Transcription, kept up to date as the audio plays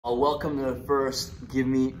Welcome to the first Give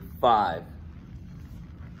Me 5.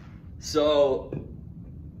 So,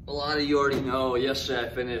 a lot of you already know, yesterday I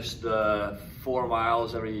finished 4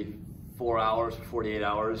 miles every 4 hours for 48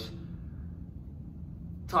 hours.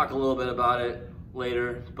 Talk a little bit about it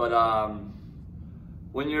later, but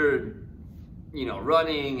when you're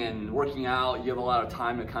running and working out, you have a lot of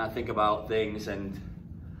time to kind of think about things, and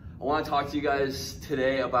I want to talk to you guys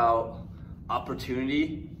today about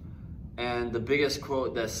opportunity. And the biggest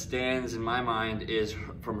quote that stands in my mind is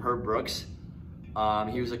from Herb Brooks.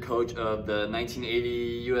 He was a coach of the 1980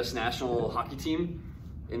 U.S. national hockey team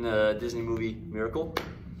in the Disney movie Miracle.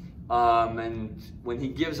 And when he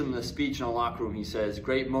gives them the speech in a locker room, he says,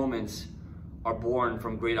 "Great moments are born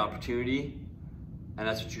from great opportunity," and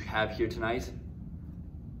that's what you have here tonight.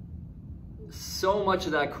 So much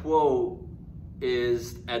of that quote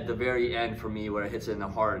is at the very end for me, where it hits it in the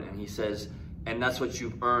heart, and he says, "And that's what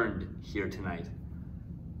you've earned here tonight."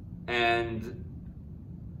 And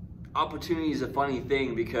opportunity is a funny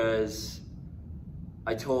thing, because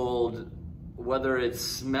I told, whether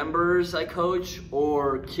it's members I coach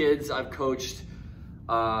or kids I've coached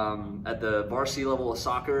at the varsity level of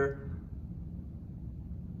soccer,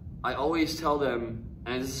 I always tell them,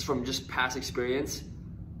 and this is from just past experience,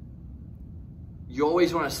 you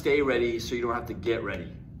always want to stay ready so you don't have to get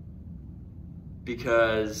ready.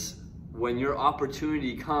 Because when your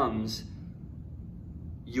opportunity comes,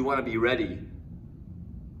 you want to be ready,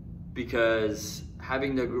 because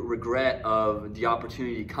having the regret of the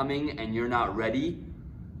opportunity coming and you're not ready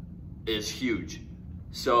is huge.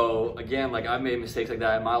 So again, like, I've made mistakes like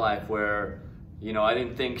that in my life where, I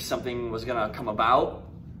didn't think something was gonna come about,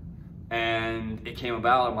 and it came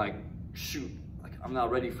about. I'm like, shoot, like, I'm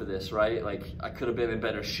not ready for this, right? Like, I could have been in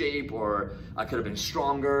better shape, or I could have been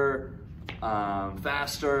stronger,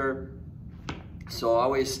 faster. So I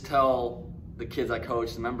always tell the kids I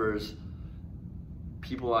coach, the members,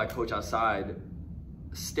 people I coach outside,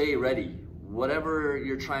 stay ready. Whatever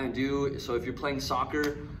you're trying to do. So if you're playing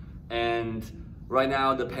soccer, and right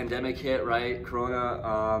now the pandemic hit, right?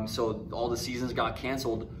 Corona, so all the seasons got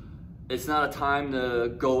canceled. It's not a time to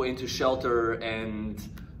go into shelter and,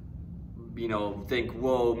 think,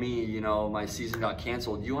 whoa, me, my season got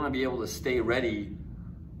canceled. You want to be able to stay ready,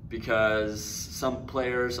 because some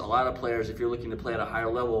players, a lot of players, if you're looking to play at a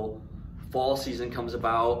higher level, fall season comes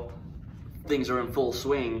about, things are in full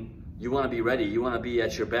swing, you want to be ready, you want to be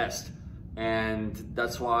at your best. And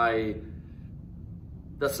that's not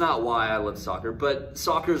why I love soccer, but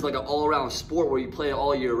soccer is like an all-around sport where you play it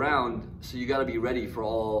all year round, so you got to be ready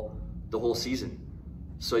for the whole season.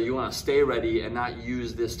 So you want to stay ready and not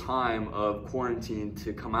use this time of quarantine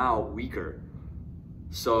to come out weaker.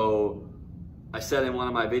 So I said in one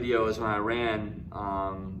of my videos when I ran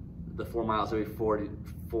the 4 miles every 4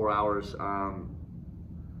 hours,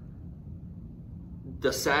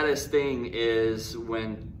 the saddest thing is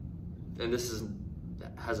when, and this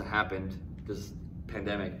hasn't happened because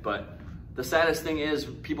pandemic, but the saddest thing is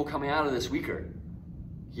people coming out of this weaker.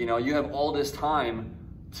 You have all this time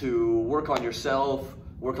to work on yourself,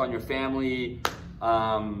 work on your family,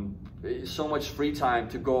 so much free time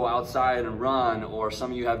to go outside and run, or some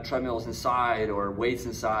of you have treadmills inside, or weights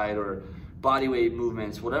inside, or body weight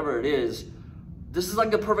movements, whatever it is. This is like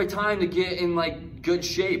the perfect time to get in like good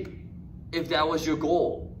shape, if that was your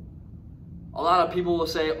goal. A lot of people will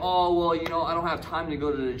say, oh, well, I don't have time to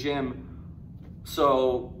go to the gym,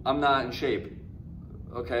 so I'm not in shape.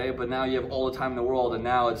 Okay, but now you have all the time in the world, and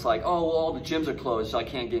now it's like, oh, well, all the gyms are closed, so I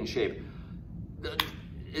can't get in shape.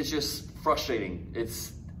 It's just frustrating.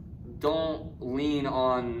 Don't lean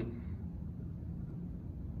on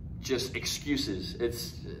just excuses.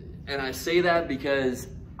 And I say that because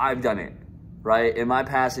I've done it, right? In my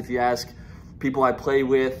past, if you ask people I play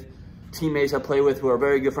with, teammates I play with who are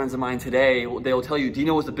very good friends of mine today, they'll tell you,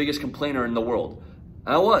 Dino was the biggest complainer in the world.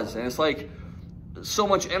 And I was, and it's like so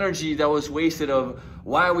much energy that was wasted of,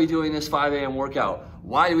 why are we doing this 5 a.m. workout?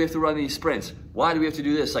 Why do we have to run these sprints? Why do we have to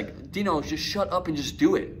do this? Like, Dino, just shut up and just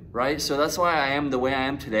do it, right? So that's why I am the way I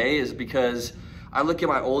am today, is because I look at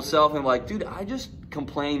my old self and I'm like, dude, I just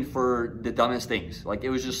complained for the dumbest things. Like, it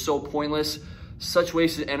was just so pointless, such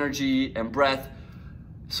wasted energy and breath.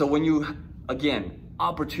 So when you, again,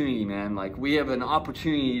 opportunity, man, like, we have an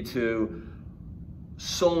opportunity to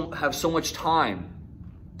have so much time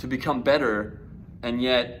to become better, and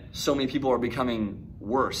yet so many people are becoming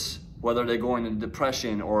worse, whether they're going into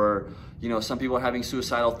depression, or some people are having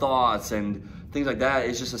suicidal thoughts and things like that.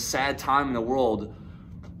 It's just a sad time in the world.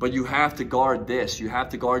 But you have to guard this. You have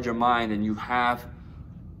to guard your mind, and you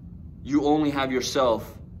only have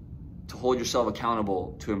yourself to hold yourself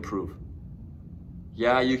accountable to improve.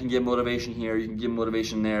 Yeah, you can get motivation here, you can get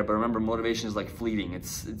motivation there, but remember, motivation is like fleeting.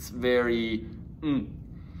 It's very,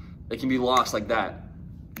 it can be lost like that.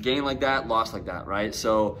 Gain like that, lost like that, right?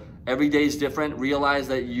 So every day is different. Realize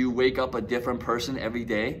that you wake up a different person every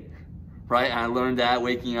day, right? And I learned that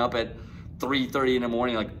waking up at 3:30 in the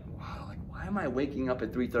morning, like, wow, like why am I waking up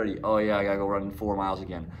at 3:30? Oh yeah, I gotta go run 4 miles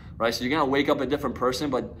again, right? So you're gonna wake up a different person,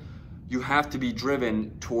 but you have to be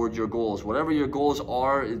driven toward your goals. Whatever your goals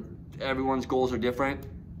are, everyone's goals are different.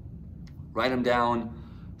 Write them down.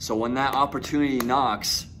 So when that opportunity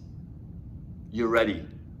knocks, you're ready.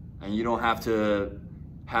 And you don't have to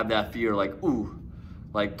have that fear like, ooh,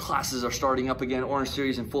 like classes are starting up again, Orange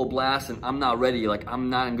Series in full blast, and I'm not ready. Like I'm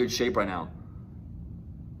not in good shape right now.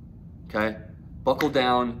 Okay? Buckle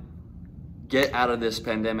down. Get out of this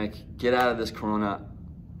pandemic. Get out of this corona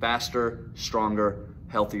faster, stronger,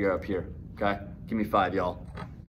 healthier up here. Okay? Give me 5, y'all.